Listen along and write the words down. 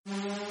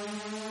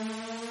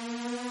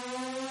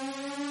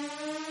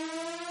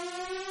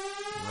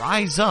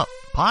Rise Up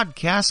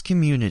Podcast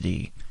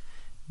Community.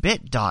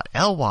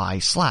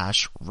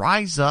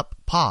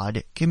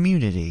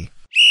 bit.ly/RiseUpPodCommunity.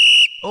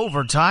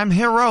 Overtime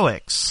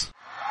Heroics.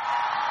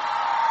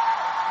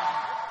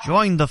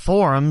 Join the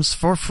forums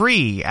for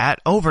free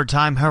at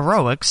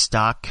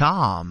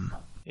overtimeheroics.com.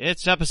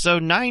 It's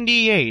episode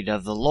 98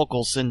 of the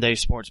local Sunday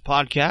Sports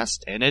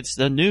Podcast, and it's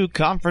the new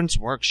conference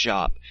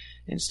workshop.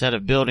 Instead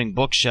of building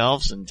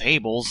bookshelves and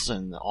tables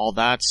and all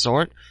that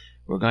sort,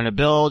 we're going to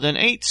build an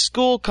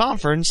 8-school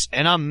conference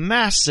and a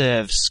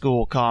massive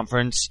school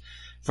conference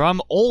from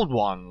old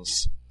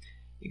ones.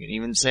 You can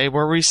even say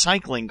we're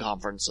recycling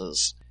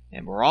conferences.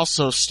 And we're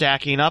also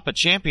stacking up a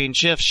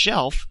championship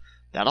shelf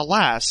that'll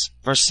last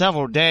for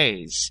several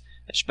days,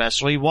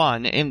 especially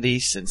one in the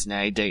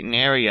Cincinnati-Dayton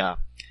area.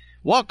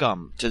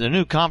 Welcome to the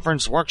new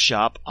conference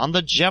workshop on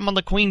the Gem on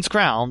the Queen's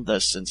Crown, the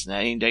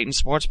Cincinnati and Dayton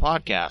Sports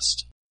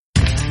Podcast.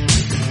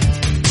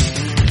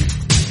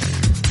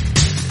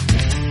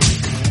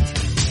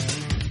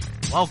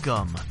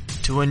 Welcome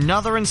to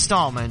another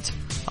installment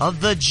of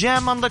the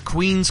Gem on the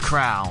Queen's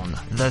Crown,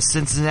 the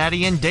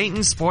Cincinnati and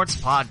Dayton Sports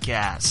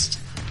Podcast.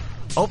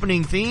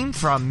 Opening theme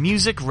from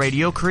Music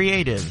Radio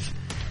Creative.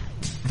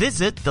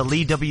 Visit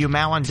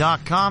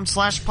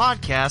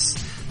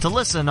theleewmowen.com/podcast to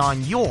listen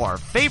on your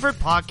favorite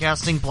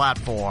podcasting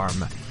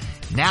platform.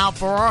 Now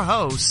for our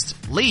host,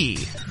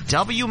 Lee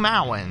W.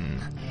 Mowen.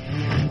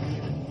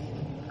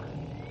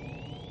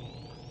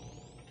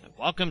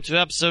 Welcome to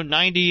episode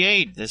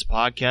 98. This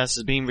podcast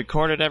is being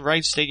recorded at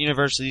Wright State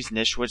University's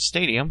Nishwitz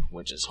Stadium,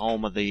 which is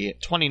home of the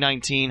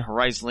 2019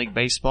 Horizon League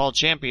Baseball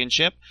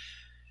Championship.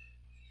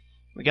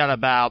 We got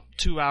about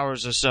 2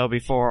 hours or so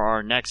before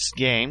our next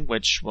game,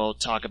 which we'll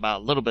talk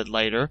about a little bit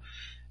later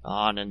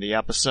on in the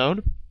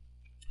episode.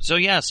 So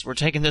yes, we're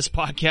taking this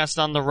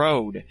podcast on the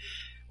road.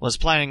 Was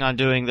planning on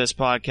doing this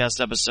podcast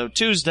episode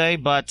Tuesday,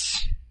 but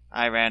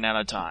I ran out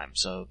of time,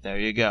 so there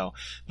you go.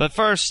 But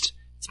first,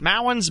 it's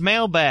Mowen's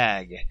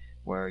Mailbag,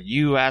 where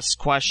you ask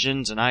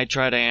questions and I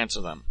try to answer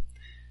them.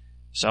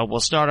 So we'll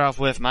start off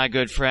with my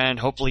good friend,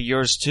 hopefully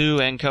yours too,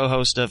 and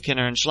co-host of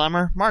Kinner and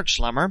Schlemmer, Mark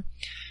Schlemmer.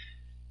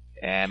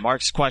 And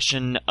Mark's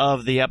question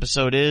of the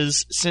episode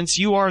is, since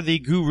you are the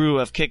guru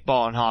of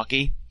kickball and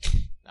hockey,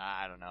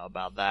 I don't know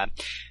about that,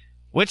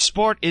 which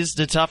sport is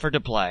the tougher to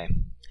play?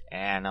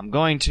 And I'm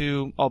going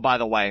to, oh by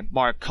the way,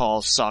 Mark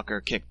calls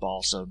soccer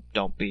kickball, so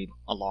don't be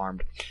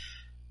alarmed.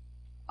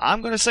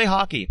 I'm going to say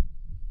hockey.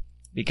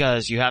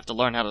 Because you have to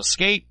learn how to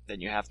skate,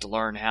 then you have to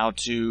learn how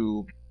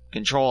to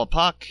control a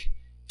puck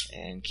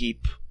and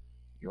keep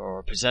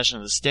your possession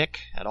of the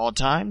stick at all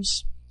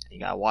times. You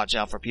gotta watch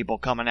out for people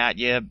coming at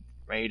you,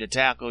 ready to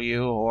tackle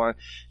you or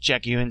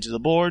check you into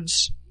the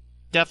boards.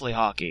 Definitely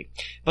hockey.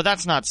 But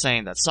that's not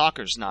saying that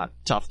soccer's not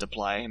tough to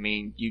play. I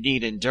mean, you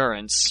need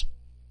endurance.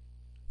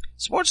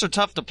 Sports are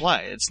tough to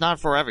play. It's not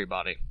for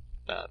everybody.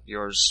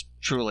 Yours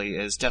truly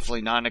is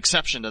definitely not an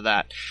exception to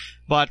that.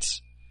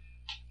 But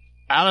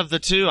out of the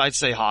two, I'd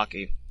say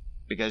hockey,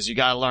 because you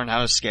gotta learn how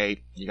to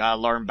skate, you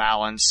gotta learn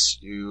balance,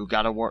 you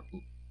gotta work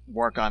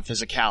on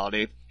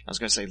physicality. I was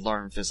gonna say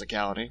learn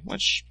physicality,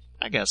 which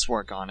I guess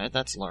work on it,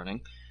 that's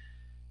learning.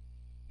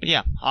 But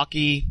yeah,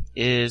 hockey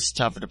is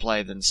tougher to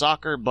play than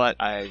soccer, but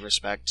I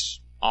respect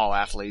all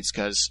athletes,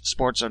 because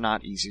sports are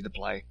not easy to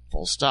play,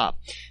 full stop.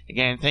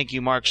 Again, thank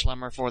you Mark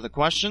Schlemmer for the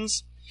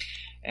questions,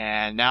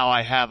 and now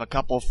I have a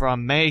couple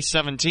from May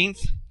 17th,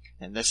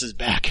 and this is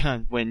back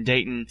on when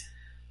Dayton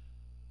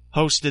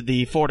hosted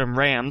the Fordham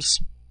Rams.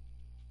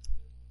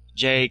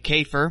 Jay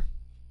Kafer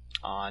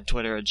on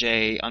Twitter at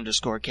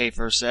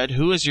J_Kafer said,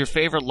 who is your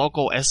favorite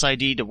local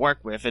SID to work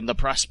with in the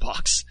press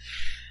box?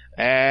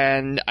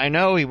 And I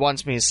know he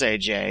wants me to say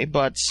Jay,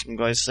 but I'm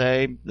going to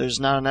say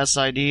there's not an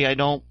SID I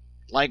don't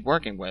like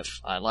working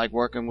with. I like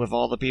working with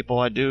all the people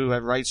I do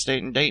at Wright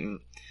State and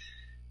Dayton.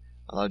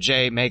 Although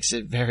Jay makes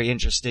it very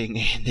interesting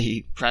in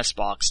the press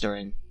box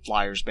during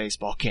Flyers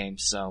baseball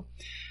games, so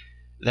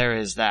there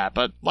is that.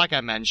 But like I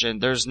mentioned,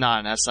 there's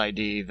not an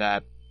SID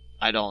that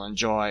I don't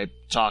enjoy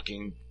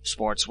talking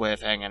sports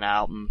with, hanging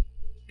out, and,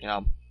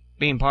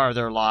 being part of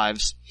their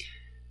lives.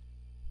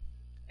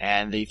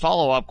 And the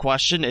follow-up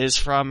question is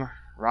from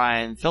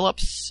Ryan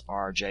Phillips,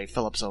 RJ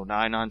Phillips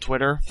 09 on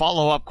Twitter.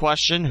 Follow-up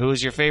question, who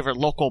is your favorite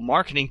local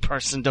marketing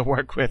person to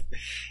work with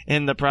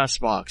in the press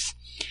box?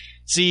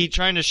 See,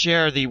 trying to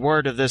share the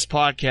word of this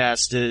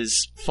podcast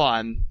is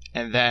fun,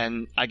 and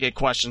then I get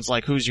questions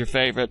like, who's your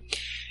favorite?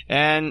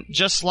 And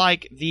just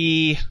like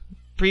the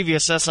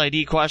previous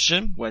SID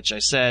question, which I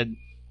said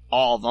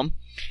all of them,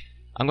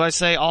 I'm going to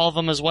say all of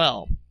them as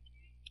well.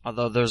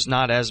 Although there's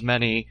not as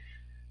many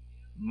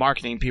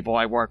marketing people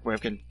I work with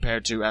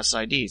compared to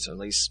SIDs, or at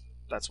least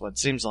that's what it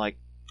seems like.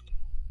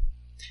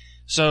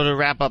 So to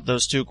wrap up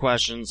those two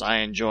questions, I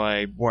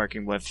enjoy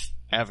working with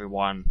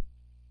everyone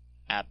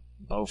at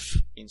both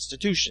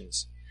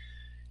institutions.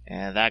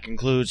 And that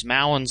concludes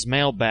Mowen's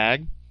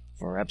Mailbag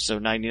for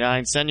episode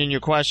 99. Send in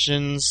your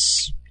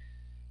questions.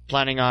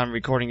 Planning on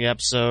recording the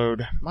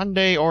episode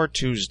Monday or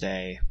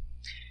Tuesday.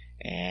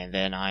 And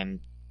then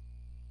I'm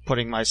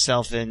putting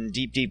myself in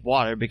deep, deep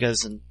water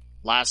because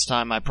last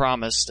time I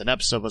promised an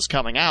episode was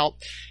coming out,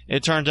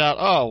 it turned out,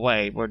 oh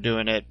wait, we're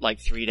doing it like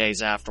 3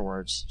 days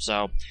afterwards.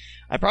 So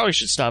I probably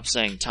should stop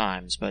saying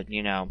times, but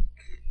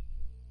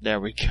there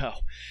we go.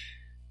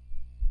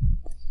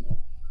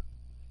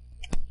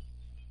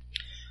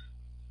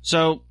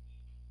 So,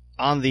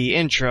 on the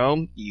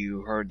intro,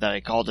 you heard that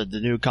I called it the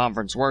New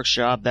Conference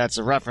Workshop. That's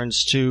a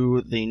reference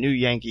to the New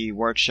Yankee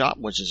Workshop,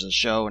 which is a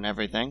show and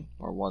everything.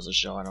 Or was a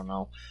show, I don't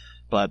know.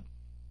 But,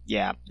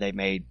 yeah, they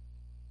made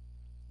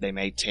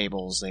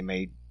tables, they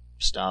made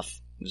stuff.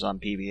 It was on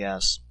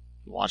PBS.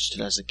 Watched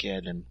it as a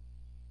kid, and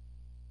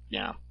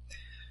yeah.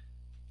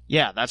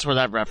 Yeah, that's where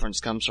that reference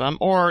comes from.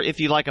 Or, if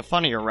you like a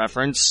funnier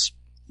reference,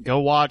 go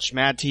watch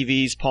Mad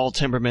TV's Paul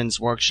Timberman's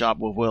Workshop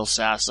with Will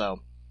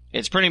Sasso.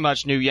 It's pretty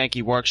much New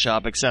Yankee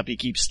Workshop, except he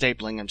keeps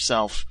stapling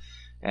himself,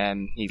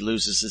 and he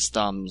loses his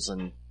thumbs,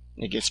 and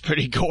it gets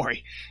pretty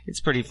gory. It's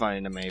pretty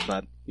funny to me,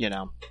 but,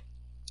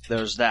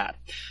 there's that.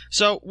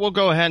 So, we'll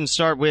go ahead and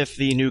start with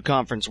the New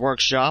Conference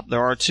Workshop.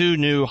 There are 2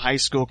 new high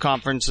school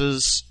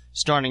conferences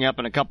starting up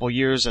in a couple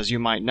years, as you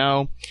might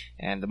know,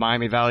 and the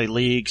Miami Valley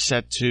League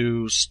set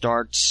to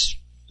start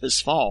this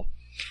fall.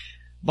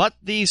 But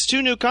these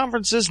 2 new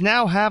conferences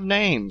now have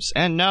names,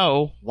 and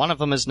no, one of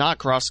them is not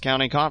Cross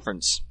County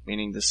Conference,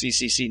 meaning the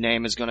CCC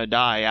name is going to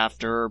die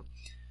after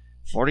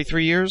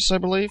 43 years, I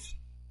believe.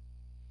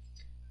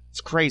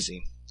 It's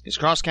crazy, because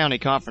Cross County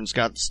Conference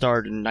got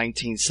started in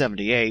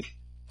 1978,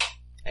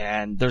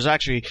 and there's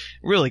actually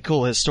really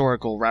cool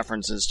historical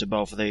references to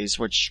both of these,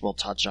 which we'll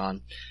touch on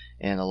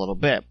in a little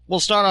bit. We'll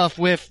start off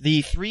with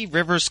the Three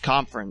Rivers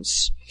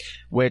Conference,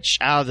 which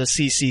out of the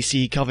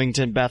CCC,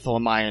 Covington, Bethel,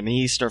 and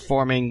Miami East are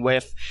forming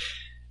with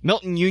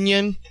Milton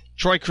Union,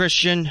 Troy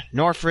Christian,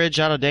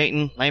 Northridge out of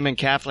Dayton, Lehman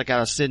Catholic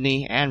out of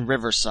Sydney, and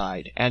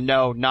Riverside. And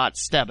no, not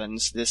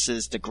Stebbins. This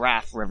is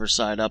DeGraff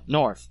Riverside up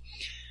north.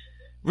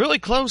 Really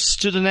close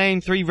to the name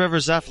Three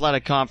Rivers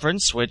Athletic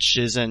Conference, which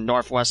is in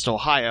Northwest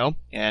Ohio,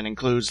 and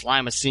includes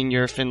Lima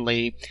Senior,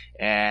 Findlay,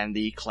 and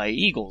the Clay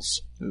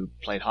Eagles, who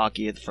played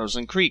hockey at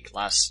Frozen Creek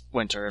last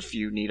winter, if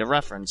you need a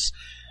reference.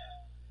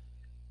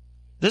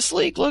 This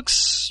league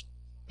looks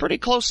pretty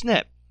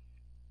close-knit.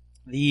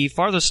 The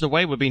farthest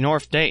away would be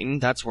North Dayton.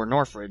 That's where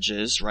Northridge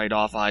is, right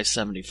off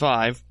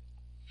I-75.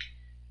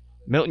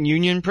 Milton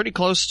Union, pretty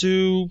close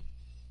to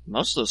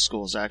most of those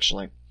schools,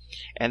 actually.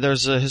 And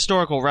there's a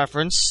historical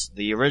reference.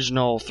 The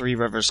original Three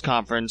Rivers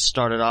Conference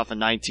started off in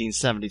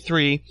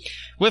 1973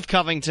 with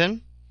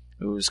Covington,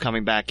 who's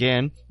coming back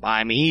in,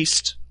 Miami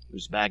East,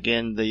 who's back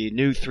in the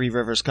new Three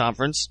Rivers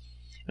Conference,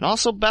 and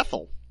also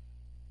Bethel.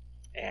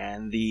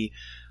 And the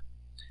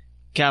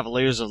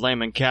Cavaliers of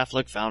Lehman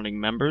Catholic, founding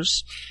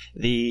members.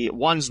 The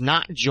ones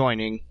not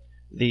joining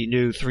the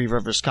new Three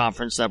Rivers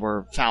Conference that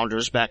were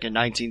founders back in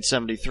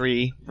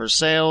 1973,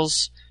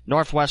 Versailles,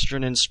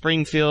 Northwestern in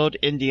Springfield,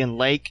 Indian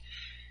Lake,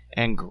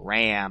 and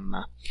Graham.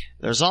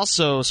 There's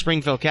also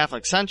Springfield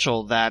Catholic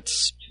Central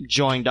that's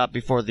joined up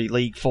before the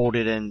league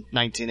folded in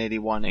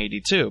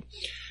 1981-82.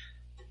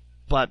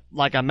 But,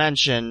 like I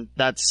mentioned,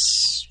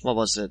 that's,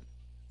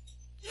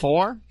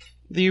 4?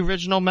 The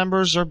original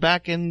members are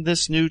back in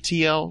this new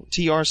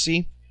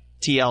TRC?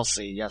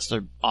 TLC, yes,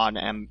 they're on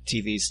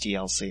MTV's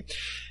TLC.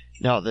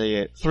 No,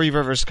 the Three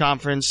Rivers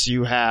Conference,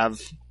 you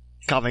have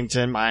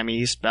Covington, Miami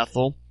East,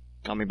 Bethel,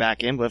 coming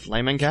back in with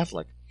Lehman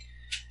Catholic.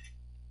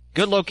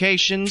 Good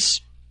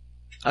locations.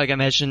 Like I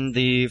mentioned,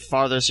 the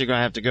farthest you're going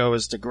to have to go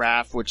is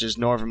DeGraff, which is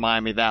northern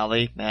Miami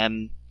Valley,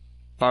 and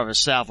farther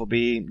south will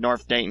be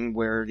North Dayton,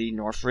 where the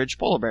Northridge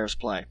Polar Bears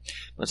play.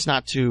 But it's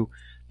not too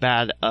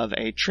bad of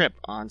a trip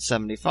on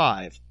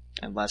 75,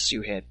 unless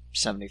you hit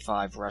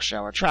 75 rush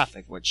hour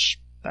traffic, which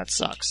that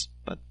sucks.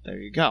 But there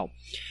you go.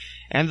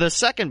 And the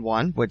second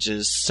one, which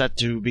is set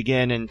to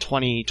begin in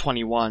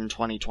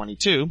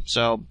 2021-2022,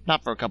 so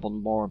not for a couple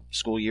more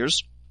school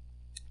years,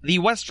 the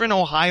Western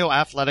Ohio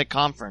Athletic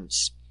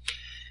Conference.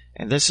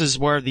 And this is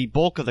where the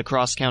bulk of the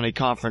cross-county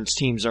conference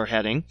teams are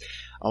heading,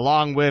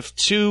 along with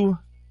 2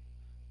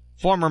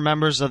 former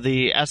members of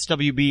the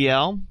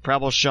SWBL,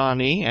 Preble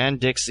Shawnee, and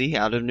Dixie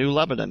out of New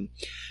Lebanon.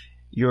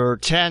 Your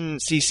 10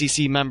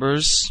 CCC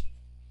members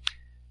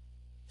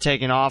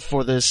taking off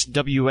for this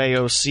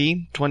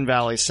WAOC, Twin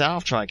Valley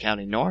South,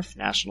 Tri-County North,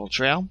 National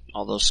Trail,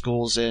 all those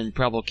schools in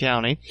Preble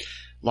County,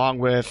 along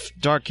with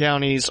Dark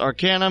County's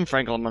Arcanum,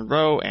 Franklin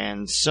Monroe,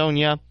 and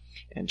Sonia,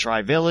 and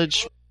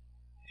Tri-Village,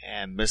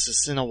 and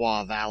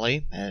Mississinawa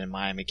Valley, and in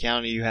Miami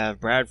County you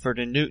have Bradford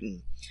and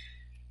Newton.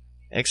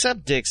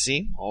 Except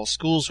Dixie, all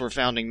schools were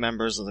founding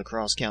members of the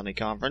Cross County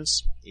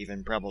Conference,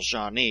 even Preble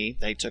Shawnee.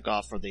 They took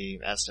off for the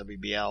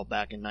SWBL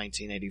back in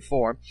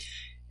 1984,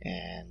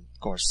 and of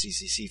course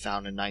CCC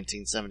founded in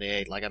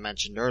 1978, like I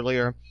mentioned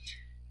earlier.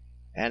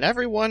 And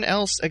everyone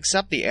else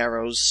except the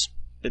Arrows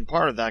been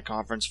part of that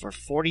conference for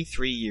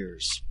 43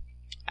 years.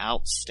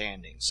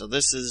 Outstanding. So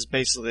this is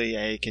basically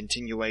a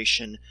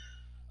continuation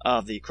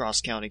of the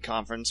Cross County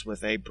Conference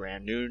with a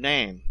brand new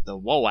name, the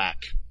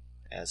WOAC,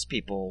 as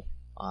people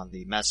on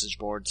the message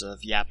boards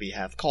of Yappy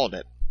have called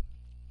it.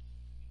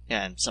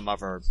 And some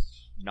other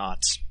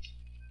not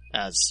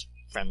as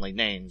friendly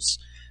names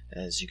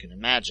as you can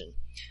imagine.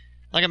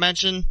 Like I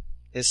mentioned,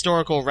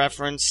 historical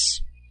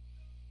reference,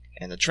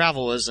 and the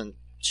travel isn't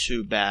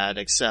too bad,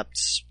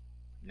 except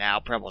now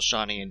Preble,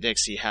 Shawnee, and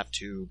Dixie have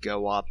to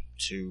go up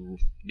to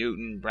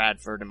Newton,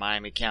 Bradford, and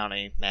Miami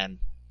County, and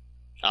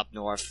up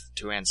north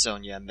to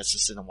Ansonia,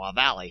 Mississinewa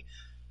Valley.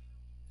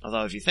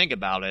 Although, if you think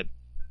about it,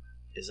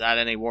 is that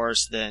any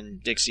worse than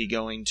Dixie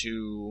going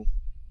to,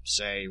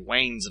 say,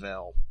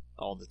 Waynesville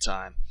all the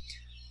time?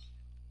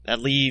 That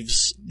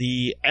leaves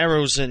the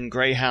Arrows and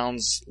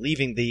Greyhounds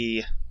leaving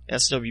the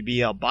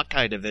SWBL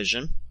Buckeye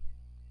Division.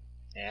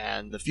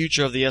 And the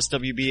future of the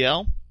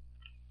SWBL?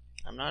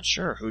 I'm not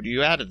sure. Who do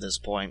you add at this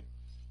point?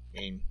 I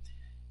mean,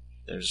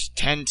 there's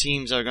 10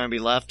 teams that are going to be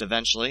left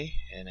eventually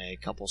in a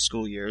couple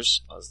school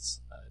years. As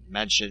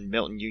mentioned,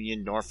 Milton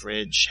Union,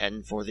 Northridge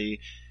heading for the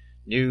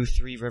new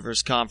Three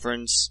Rivers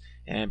Conference,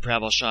 and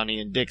Preble, Shawnee,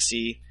 and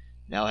Dixie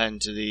now heading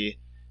to the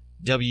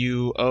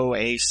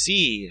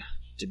WOAC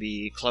to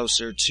be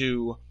closer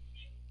to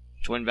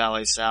Twin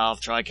Valley South,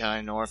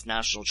 Tri-County North,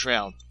 National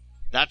Trail.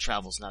 That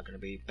travel's not going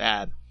to be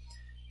bad.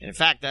 And in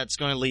fact, that's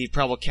going to leave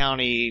Preble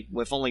County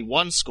with only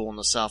one school in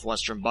the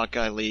Southwestern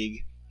Buckeye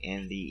League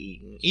in the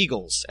Eaton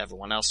Eagles.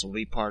 Everyone else will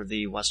be part of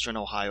the Western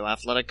Ohio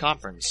Athletic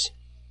Conference,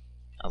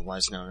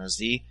 otherwise known as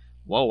the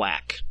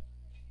WOAC.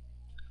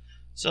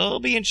 So it'll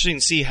be interesting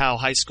to see how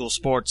high school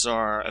sports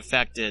are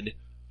affected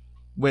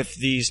with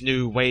these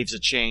new waves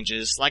of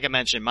changes. Like I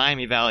mentioned,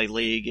 Miami Valley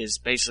League is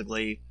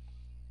basically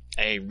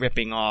a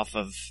ripping off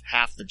of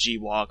half the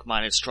G-Walk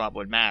minus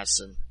Trotwood,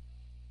 Madison.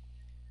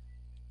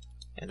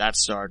 And that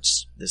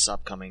starts this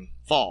upcoming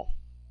fall.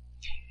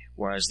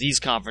 Whereas these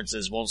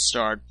conferences won't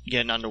start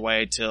getting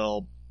underway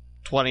till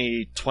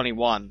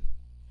 2021.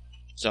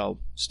 So,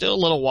 still a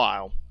little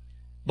while.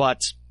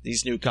 But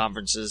these new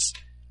conferences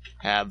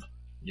have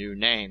new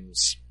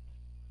names.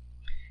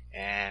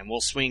 And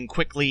we'll swing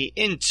quickly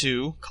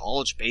into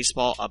college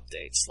baseball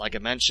updates. Like I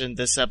mentioned,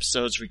 this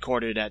episode's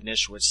recorded at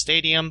Nishwood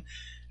Stadium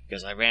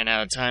because I ran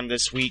out of time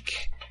this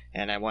week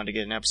and I wanted to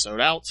get an episode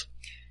out.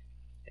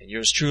 And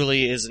yours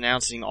truly is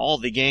announcing all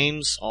the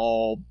games,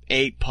 all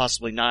 8,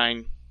 possibly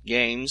 9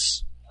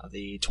 games of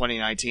the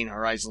 2019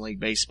 Horizon League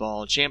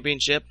Baseball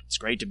Championship. It's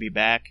great to be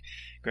back.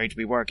 Great to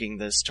be working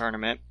this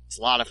tournament. It's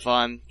a lot of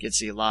fun. Get to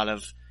see a lot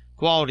of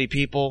quality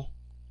people,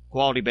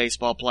 quality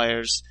baseball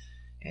players,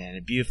 and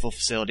a beautiful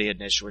facility at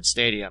Nishwood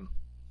Stadium.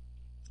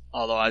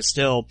 Although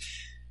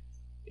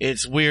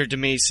it's weird to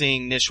me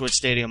seeing Nishwood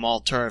Stadium all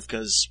turf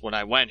because when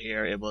I went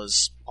here, it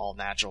was all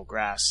natural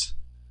grass.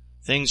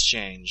 Things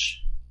change.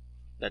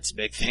 That's a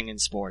big thing in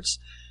sports.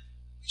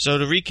 So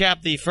to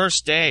recap the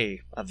first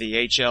day of the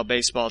HL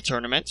baseball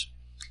tournament,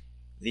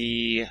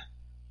 the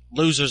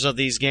losers of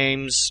these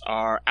games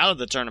are out of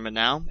the tournament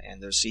now,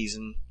 and their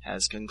season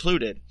has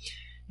concluded.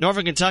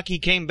 Northern Kentucky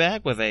came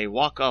back with a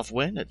walk-off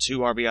win, a 2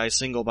 RBI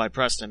single by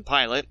Preston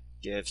Pilot.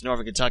 Gives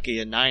Northern Kentucky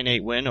a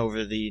 9-8 win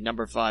over the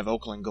number 5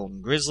 Oakland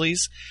Golden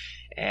Grizzlies.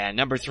 And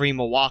number 3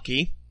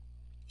 Milwaukee,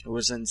 who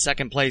was in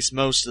second place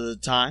most of the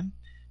time,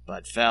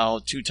 but fell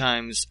 2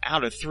 times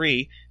out of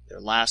 3 their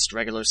last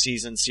regular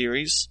season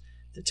series.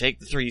 To take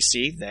the 3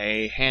 seed,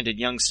 they handed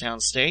Youngstown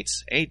State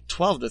a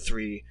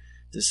 12-3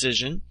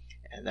 decision,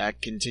 and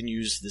that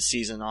continues the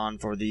season on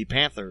for the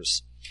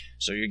Panthers.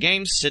 So your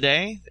games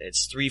today,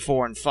 it's 3,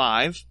 4, and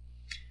 5,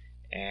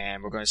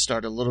 and we're going to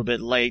start a little bit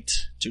late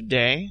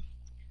today.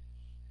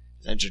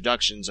 The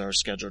introductions are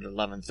scheduled at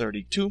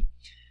 11:32.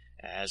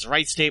 As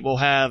Wright State will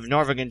have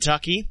Northern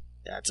Kentucky.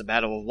 That's a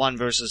battle of 1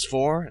 versus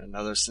 4,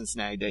 another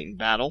Cincinnati-Dayton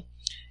battle.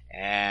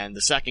 And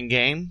the second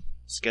game,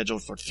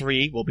 scheduled for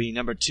 3, will be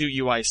number 2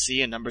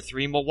 UIC and number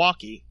 3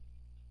 Milwaukee.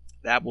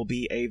 That will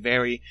be a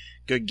very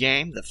good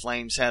game. The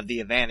Flames have the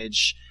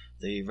advantage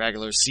the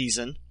regular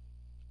season.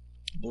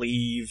 I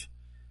believe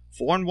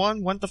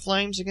 4-1 went the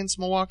Flames against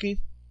Milwaukee.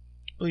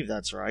 I believe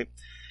that's right.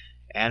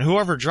 And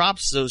whoever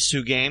drops those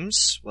 2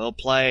 games will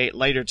play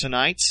later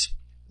tonight.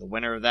 The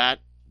winner of that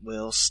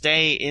will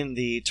stay in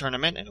the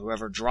tournament, and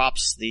whoever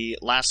drops the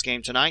last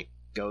game tonight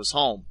goes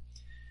home.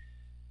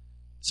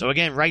 So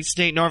again, Wright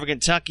State, Northern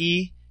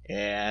Kentucky,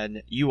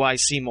 and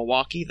UIC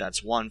Milwaukee.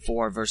 That's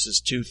 1-4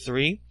 versus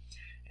 2-3.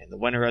 And the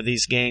winner of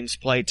these games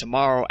play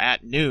tomorrow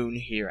at noon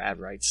here at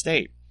Wright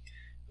State.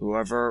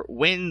 Whoever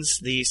wins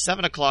the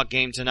 7 o'clock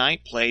game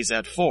tonight plays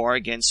at 4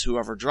 against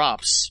whoever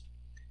drops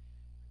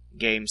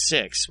Game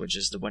 6, which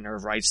is the winner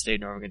of Wright State,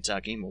 Northern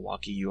Kentucky,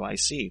 Milwaukee,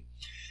 UIC.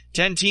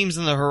 10 teams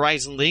in the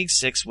Horizon League,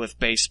 6 with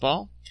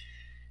baseball.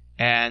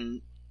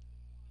 And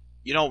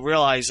you don't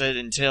realize it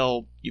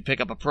until you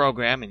pick up a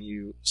program and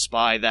you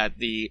spy that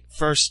the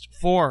first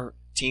 4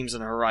 teams in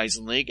the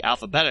Horizon League,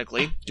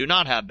 alphabetically, do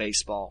not have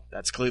baseball.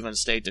 That's Cleveland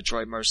State,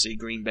 Detroit Mercy,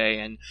 Green Bay,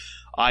 and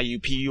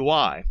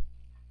IUPUI.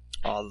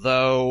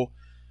 Although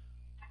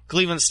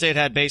Cleveland State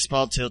had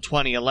baseball till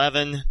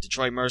 2011,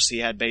 Detroit Mercy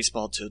had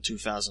baseball till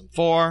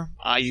 2004,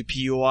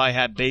 IUPUI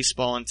had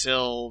baseball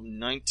until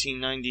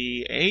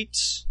 1998,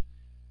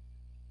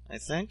 I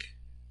think.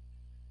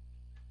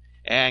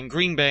 And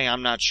Green Bay,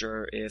 I'm not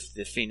sure if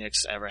the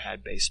Phoenix ever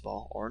had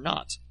baseball or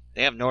not.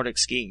 They have Nordic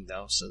skiing,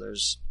 though, so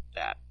there's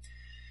that.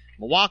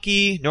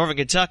 Milwaukee, Northern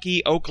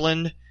Kentucky,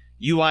 Oakland,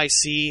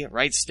 UIC,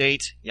 Wright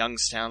State,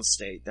 Youngstown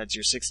State. That's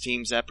your 6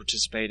 teams that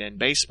participate in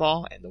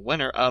baseball, and the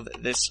winner of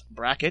this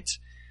bracket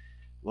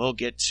will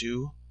get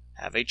to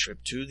have a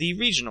trip to the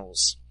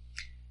regionals.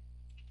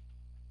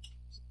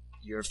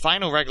 Your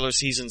final regular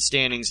season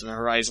standings in the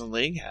Horizon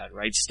League had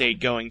Wright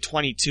State going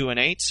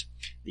 22-8.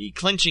 The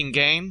clinching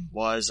game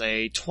was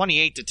a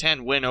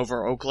 28-10 win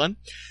over Oakland,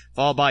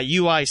 followed by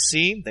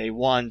UIC. They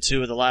won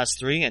 2 of the last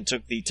 3 and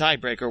took the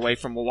tiebreaker away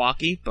from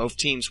Milwaukee. Both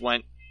teams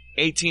went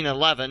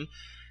 18-11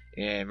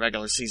 in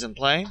regular season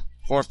play.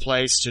 4th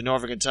place to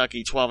Northern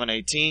Kentucky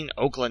 12-18,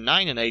 Oakland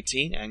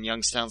 9-18, and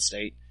Youngstown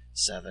State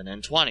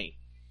 7-20.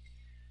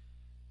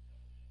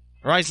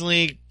 Horizon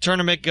League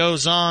tournament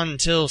goes on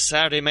until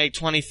Saturday, May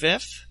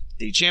 25th.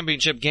 The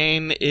championship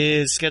game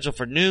is scheduled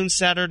for noon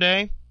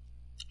Saturday,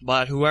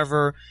 but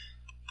whoever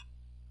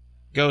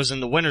goes in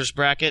the winner's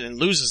bracket and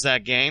loses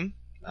that game,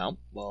 well,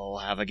 we'll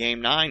have a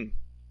game 9,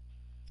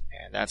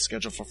 and that's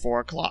scheduled for 4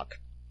 o'clock.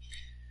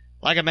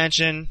 Like I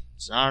mentioned,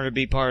 it's an honor to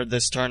be part of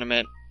this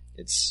tournament.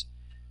 It's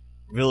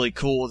really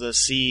cool to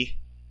see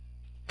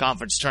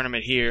conference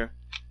tournament here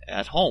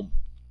at home.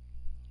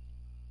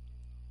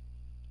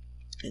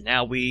 And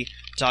now we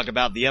talk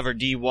about the other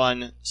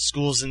D1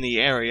 schools in the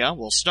area.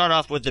 We'll start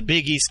off with the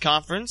Big East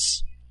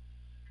Conference,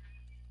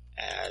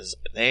 as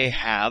they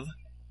have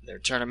their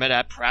tournament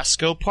at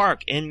Prasco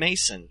Park in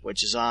Mason,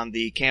 which is on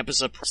the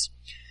campus of Prasco.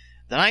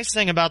 The nice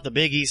thing about the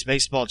Big East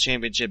Baseball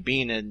Championship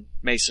being in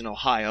Mason,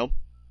 Ohio,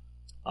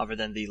 other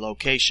than the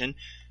location,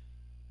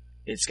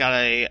 it's got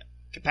a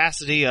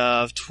capacity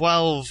of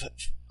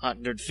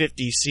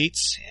 1,250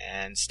 seats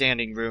and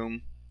standing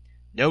room.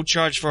 No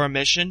charge for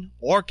admission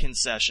or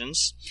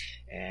concessions,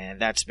 and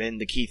that's been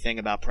the key thing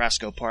about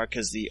Prasco Park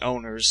because the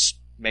owners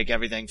make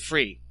everything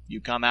free.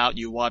 You come out,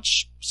 you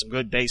watch some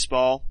good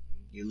baseball,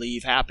 you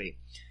leave happy.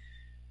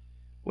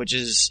 Which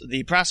is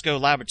the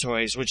Prasco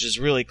Laboratories, which is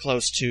really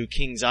close to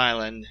Kings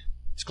Island.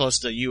 It's close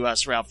to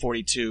US Route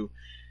 42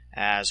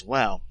 as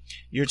well.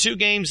 Your 2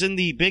 games in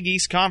the Big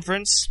East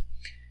Conference.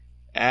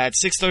 At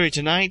 6:30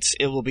 tonight,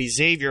 it will be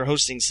Xavier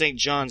hosting St.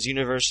 John's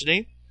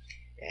University.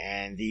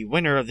 And the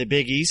winner of the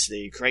Big East,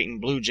 the Creighton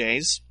Blue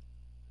Jays.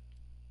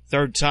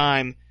 3rd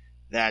time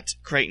that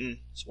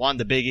Creighton has won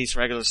the Big East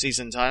regular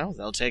season title.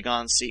 They'll take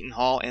on Seton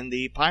Hall and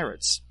the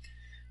Pirates.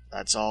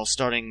 That's all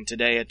starting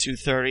today at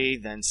 2:30,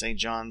 then St.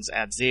 John's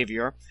at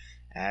Xavier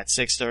at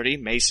 6:30.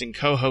 Mason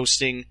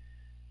co-hosting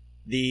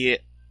the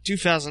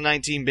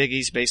 2019 Big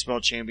East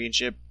Baseball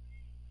Championship,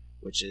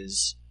 which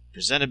is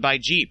presented by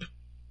Jeep.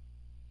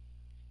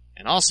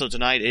 And also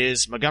tonight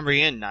is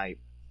Montgomery Inn night.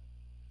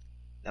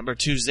 Number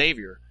 2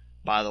 Xavier,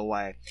 by the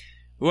way.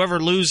 Whoever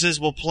loses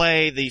will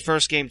play the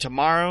first game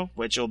tomorrow,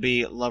 which will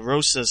be La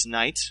Rosa's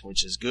night,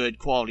 which is good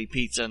quality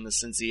pizza in the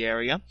Cincy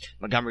area.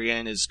 Montgomery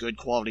Inn is good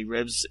quality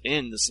ribs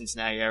in the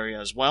Cincinnati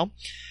area as well.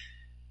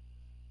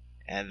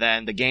 And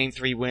then the Game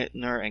 3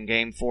 winner and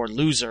Game 4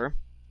 loser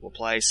will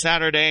play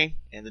Saturday,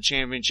 and the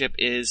championship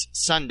is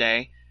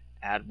Sunday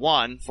at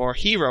 1 for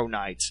Hero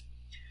Night.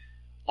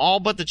 All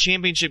but the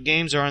championship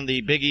games are on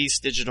the Big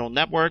East Digital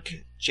Network.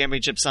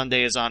 Championship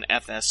Sunday is on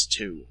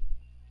FS2.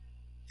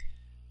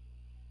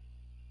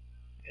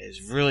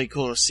 It's really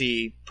cool to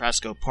see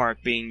Prasco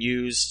Park being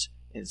used.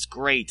 It's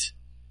great.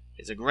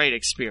 It's a great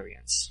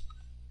experience.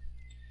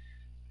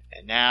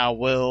 And now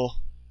we'll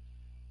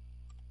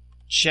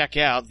check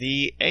out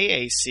the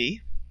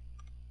AAC,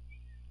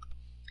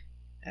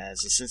 as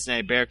the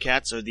Cincinnati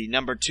Bearcats are the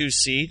number 2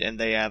 seed, and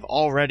they have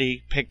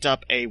already picked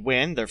up a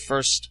win, their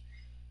first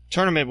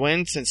tournament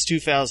win since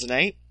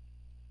 2008,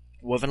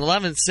 with an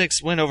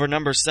 11-6 win over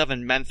number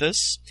 7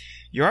 Memphis.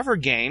 Your other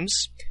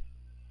games,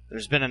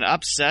 there's been an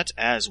upset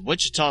as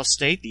Wichita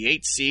State, the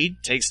 8th seed,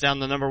 takes down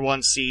the number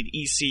 1 seed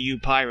ECU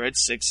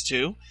Pirates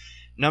 6-2.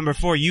 Number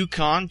 4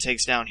 UConn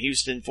takes down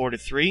Houston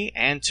 4-3,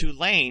 and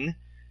Tulane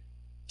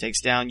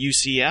takes down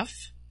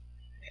UCF.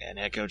 And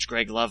head coach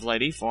Greg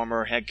Lovelady,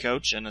 former head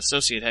coach and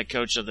associate head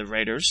coach of the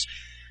Raiders,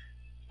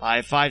 by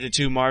a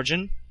 5-2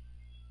 margin.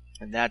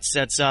 And that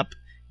sets up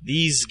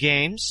these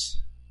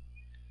games.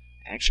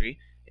 Actually,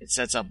 it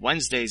sets up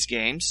Wednesday's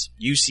games.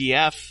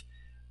 UCF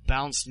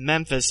bounced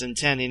Memphis in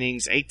 10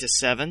 innings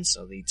 8-7,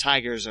 so the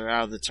Tigers are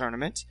out of the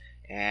tournament.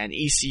 And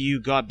ECU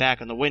got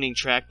back on the winning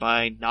track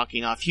by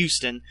knocking off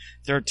Houston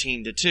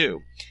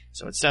 13-2.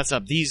 So it sets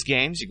up these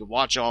games. You can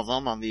watch all of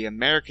them on the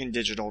American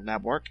Digital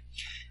Network.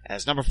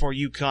 As number 4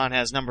 UConn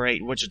has number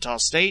 8 Wichita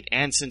State,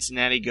 and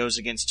Cincinnati goes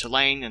against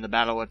Tulane in the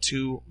battle of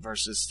 2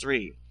 versus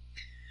 3.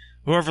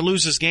 Whoever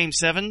loses Game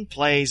 7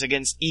 plays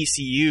against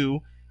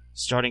ECU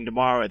starting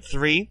tomorrow at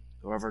 3.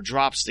 Whoever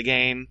drops the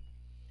game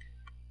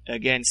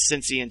against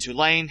Cincy and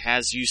Tulane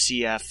has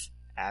UCF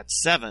at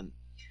 7.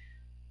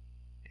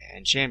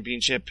 And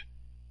championship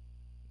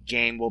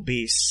game will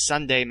be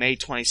Sunday, May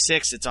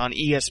 26th. It's on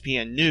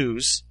ESPN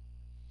News.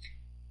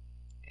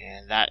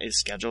 And that is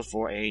scheduled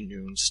for a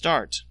noon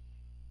start.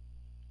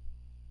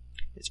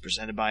 It's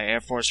presented by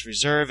Air Force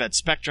Reserve at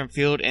Spectrum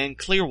Field in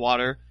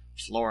Clearwater,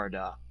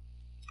 Florida.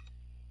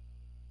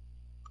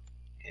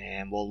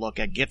 And we'll look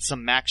at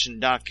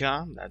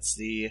GetSomeAction.com. That's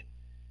the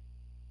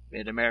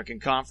Mid-American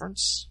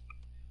Conference.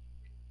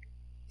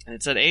 And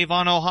it's at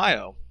Avon,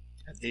 Ohio,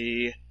 at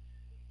the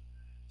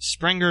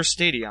Springer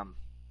Stadium.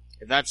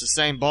 If that's the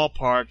same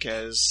ballpark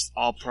as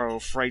All-Pro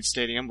Freight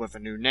Stadium with a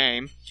new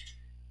name,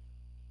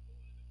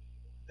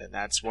 then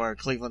that's where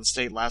Cleveland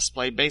State last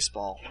played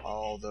baseball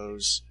all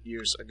those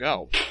years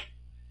ago.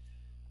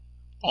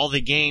 All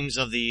the games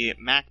of the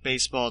MAC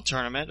baseball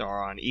tournament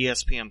are on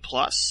ESPN+.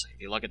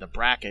 If you look at the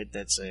bracket,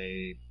 that's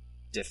a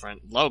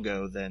different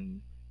logo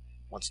than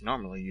what's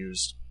normally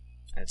used.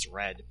 It's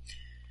red.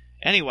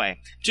 Anyway,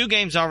 2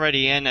 games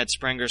already in at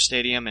Springer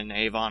Stadium in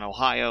Avon,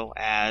 Ohio,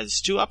 as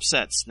 2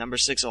 upsets. Number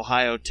 6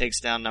 Ohio takes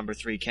down number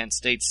 3 Kent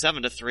State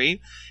 7-3,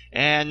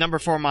 and number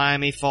 4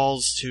 Miami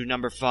falls to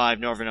number 5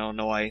 Northern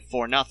Illinois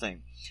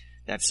 4-0.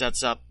 That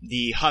sets up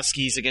the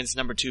Huskies against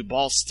number 2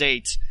 Ball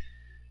State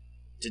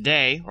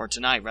today, or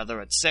tonight rather,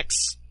 at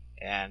 6,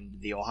 and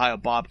the Ohio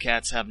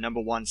Bobcats have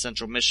number 1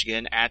 Central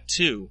Michigan at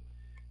 2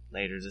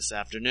 later this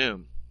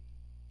afternoon.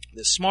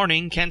 This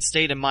morning, Kent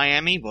State and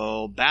Miami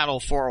will battle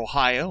for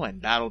Ohio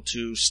and battle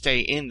to stay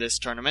in this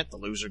tournament. The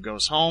loser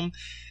goes home,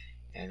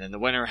 and then the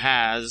winner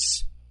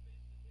has,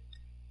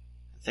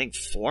 I think,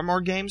 4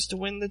 more games to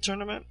win the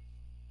tournament.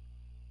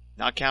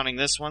 Not counting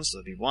this one, so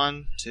it'll be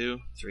 1, 2,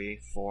 3,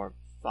 4,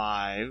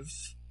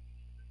 5,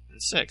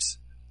 and 6.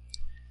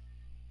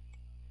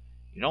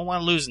 You don't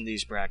want to lose in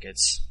these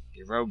brackets.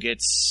 Your road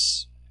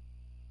gets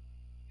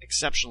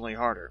exceptionally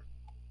harder,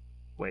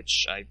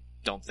 which I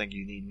don't think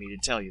you need me to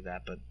tell you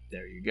that, but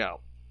there you go.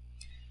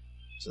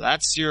 So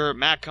that's your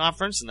MAC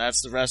conference, and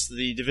that's the rest of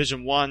the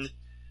Division I.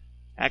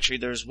 Actually,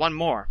 there's one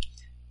more.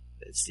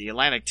 It's the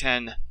Atlantic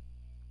 10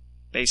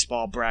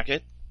 baseball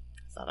bracket.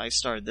 I thought I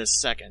started this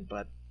second,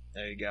 but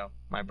there you go.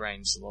 My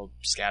brain's a little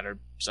scattered.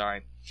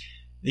 Sorry.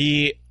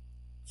 The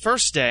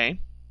first day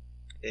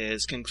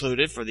is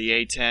concluded for the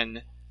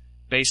A10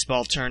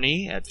 baseball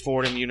tourney at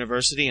Fordham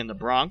University in the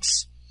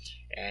Bronx.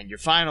 And your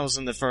finals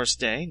in the first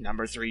day,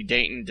 number 3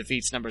 Dayton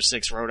defeats number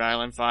 6 Rhode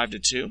Island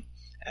 5-2.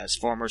 As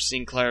former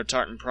Sinclair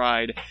Tartan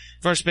Pride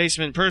first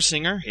baseman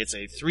Persinger hits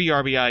a 3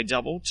 RBI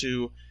double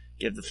to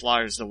give the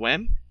Flyers the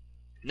win.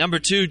 Number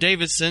 2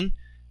 Davidson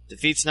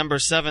defeats number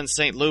 7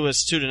 St.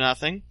 Louis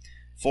 2-0.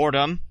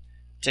 Fordham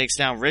takes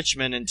down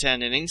Richmond in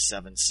 10 innings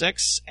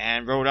 7-6.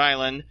 And Rhode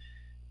Island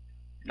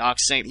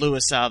knocks St.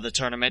 Louis out of the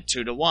tournament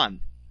 2-1.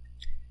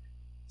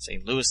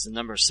 St. Louis, the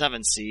number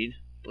 7 seed.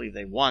 I believe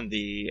they won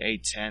the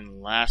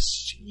A10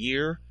 last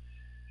year.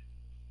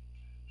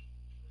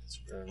 It's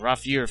a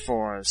rough year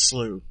for a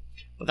SLU.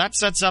 But that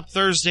sets up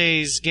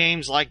Thursday's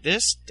games like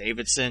this.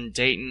 Davidson,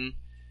 Dayton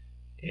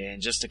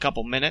in just a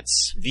couple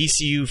minutes.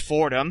 VCU,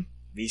 Fordham.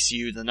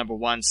 VCU, the number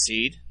 1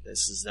 seed.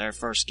 This is their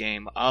first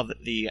game of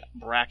the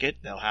bracket.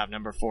 They'll have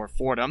number 4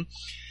 Fordham.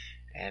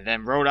 And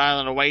then Rhode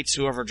Island awaits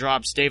whoever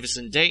drops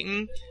Davidson,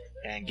 Dayton.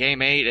 And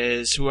game 8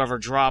 is whoever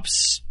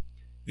drops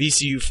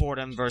VCU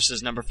Fordham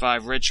versus number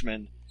 5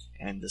 Richmond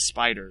and the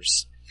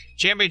Spiders.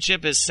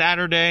 Championship is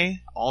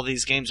Saturday. All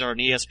these games are on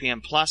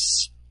ESPN+.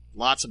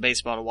 Lots of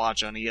baseball to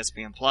watch on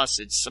ESPN+.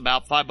 It's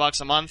about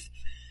 $5 a month.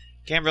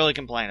 Can't really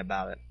complain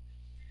about it.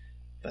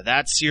 But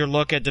that's your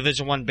look at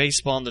Division I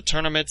baseball and the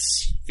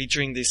tournaments,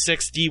 featuring the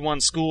 6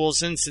 D1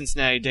 schools in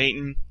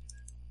Cincinnati-Dayton.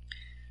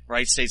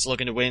 Wright State's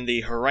looking to win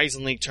the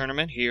Horizon League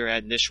tournament here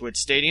at Nishwood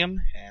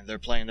Stadium, and they're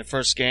playing their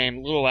first game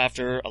a little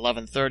after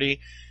 11:30.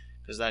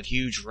 Because that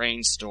huge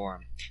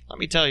rainstorm. Let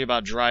me tell you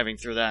about driving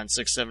through that in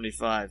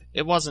 675.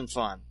 It wasn't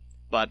fun,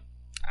 but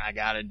I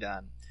got it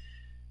done.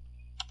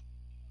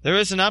 There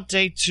is an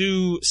update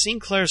to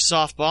Sinclair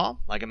softball.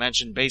 Like I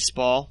mentioned,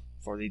 baseball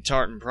for the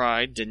Tartan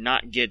Pride did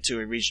not get to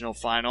a regional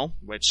final,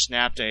 which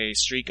snapped a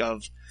streak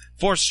of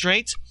 4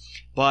 straight.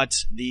 But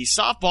the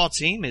softball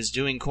team is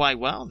doing quite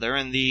well. They're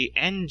in the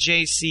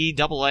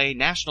NJCAA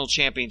National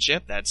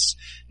Championship. That's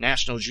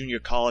National Junior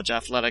College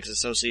Athletics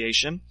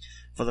Association.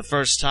 For the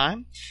first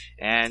time,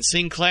 and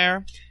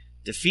Sinclair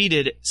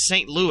defeated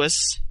St.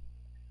 Louis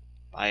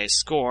by a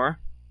score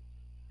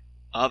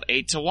of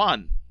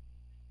 8-1.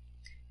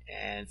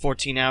 And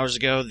 14 hours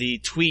ago, the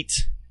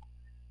tweet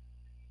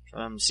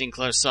from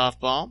Sinclair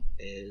softball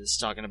is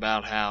talking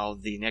about how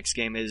the next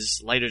game is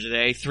later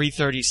today,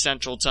 3:30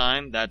 Central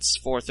Time, that's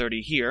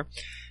 4:30 here,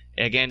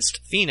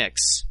 against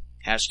Phoenix.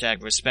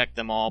 Hashtag respect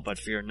them all, but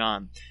fear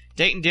none.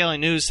 Dayton Daily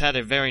News had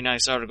a very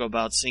nice article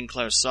about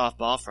Sinclair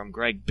softball from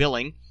Greg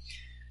Billing.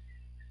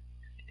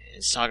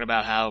 It's talking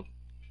about how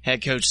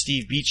head coach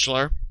Steve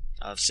Beechler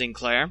of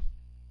Sinclair,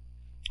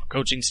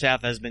 coaching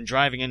staff has been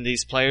driving in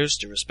these players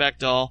to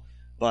respect all,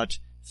 but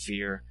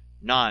fear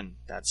none.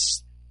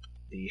 That's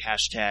the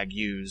hashtag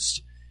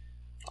used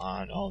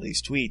on all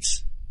these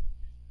tweets.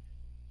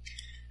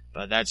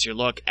 But that's your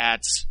look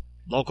at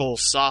local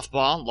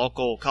softball,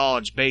 local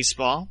college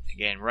baseball.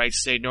 Again, Wright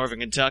State, Northern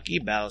Kentucky,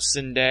 Battle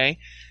Sunday.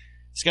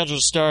 Scheduled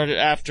to start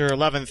after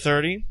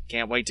 11:30.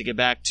 Can't wait to get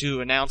back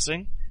to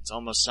announcing. It's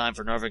almost time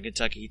for Northern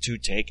Kentucky to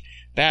take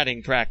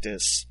batting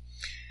practice.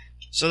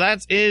 So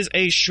that is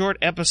a short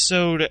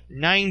episode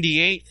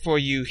 98 for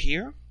you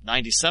here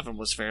 97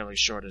 was fairly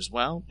short as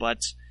well,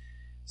 but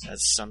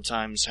that's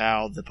sometimes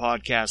how the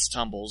podcast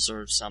tumbles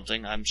or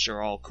something. I'm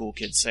sure all cool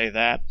kids say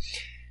that.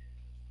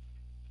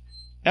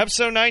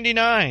 Episode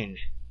 99.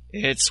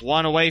 It's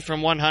one away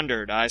from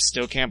 100. I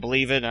still can't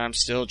believe it. I'm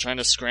still trying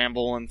to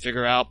scramble and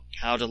figure out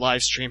how to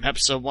live stream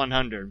episode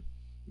 100.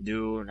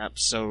 Do an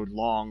episode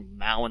long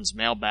Mowen's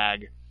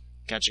mailbag,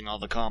 catching all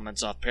the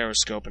comments off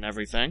Periscope and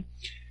everything.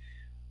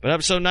 But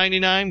episode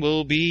 99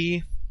 will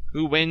be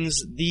who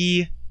wins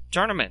the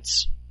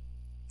tournaments.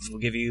 We'll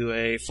give you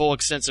a full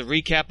extensive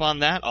recap on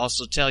that.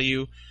 Also tell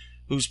you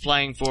who's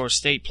playing for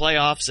state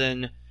playoffs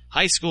in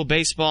high school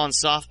baseball and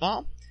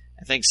softball.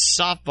 I think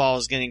softball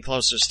is getting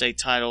closer to state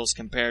titles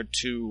compared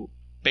to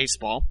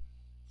baseball.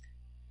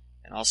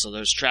 And also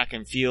there's track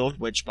and field,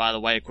 which, by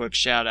the way, a quick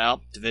shout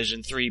out,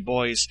 Division III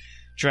boys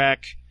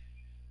track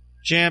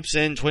champs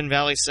in Twin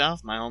Valley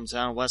South, my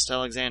hometown of West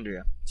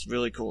Alexandria. It's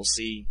really cool to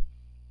see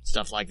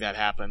stuff like that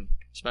happen,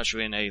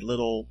 especially in a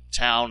little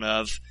town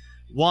of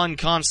one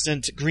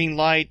constant green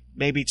light,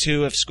 maybe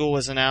two if school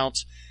isn't out,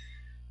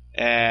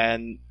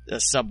 and a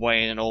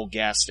subway and an old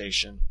gas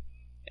station,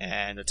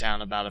 and a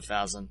town of about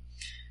 1,000.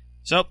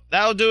 So,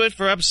 that'll do it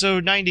for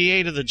episode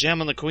 98 of the Gem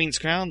on the Queen's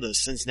Crown, the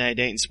Cincinnati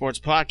Dayton Sports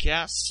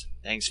Podcast.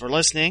 Thanks for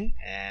listening,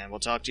 and we'll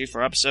talk to you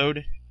for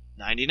episode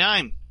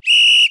 99.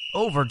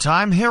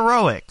 Overtime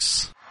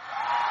Heroics.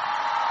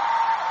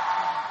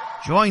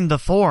 Join the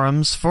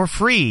forums for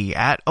free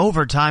at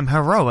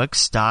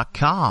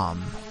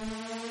overtimeheroics.com.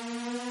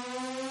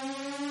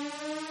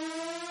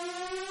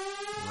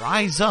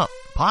 Rise Up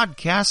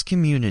Podcast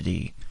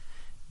Community.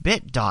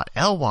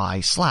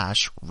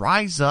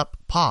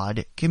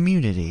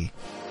 bit.ly/riseuppodcommunity.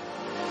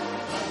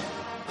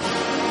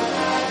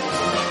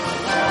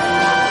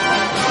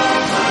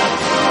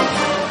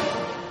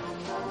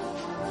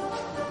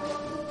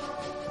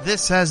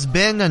 This has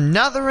been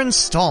another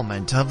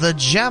installment of the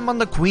Gem on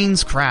the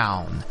Queen's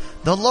Crown,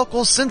 the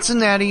local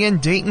Cincinnati and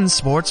Dayton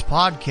sports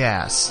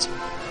podcast.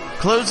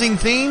 Closing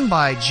theme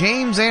by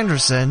James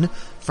Anderson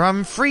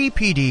from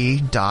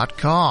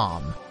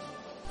freepd.com.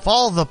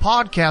 Follow the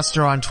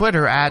podcaster on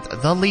Twitter at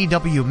The Lee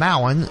W.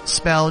 Mowen,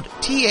 spelled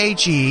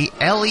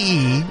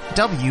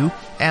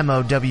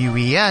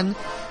THELEWMOWEN,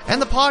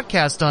 and the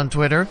podcast on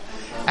Twitter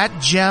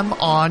at Gem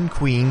on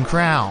Queen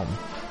Crown.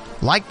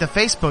 Like the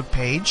Facebook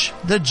page,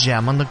 The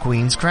Gem on the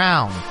Queen's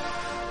Crown.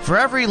 For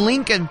every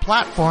link and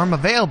platform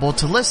available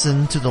to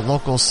listen to the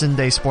local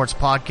Cinday Sports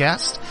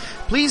Podcast,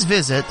 please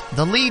visit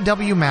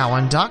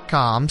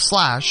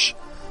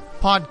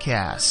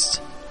theleewmowen.com/podcast.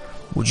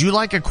 Would you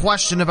like a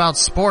question about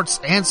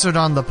sports answered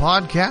on the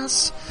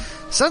podcast?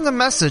 Send a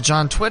message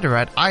on Twitter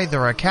at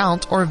either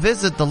account or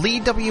visit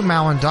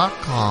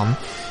theleewmowen.com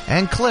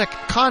and click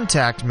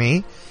Contact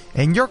Me,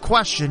 and your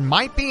question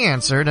might be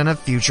answered in a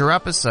future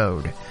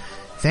episode.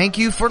 Thank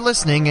you for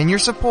listening and your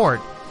support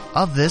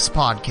of this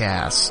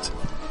podcast.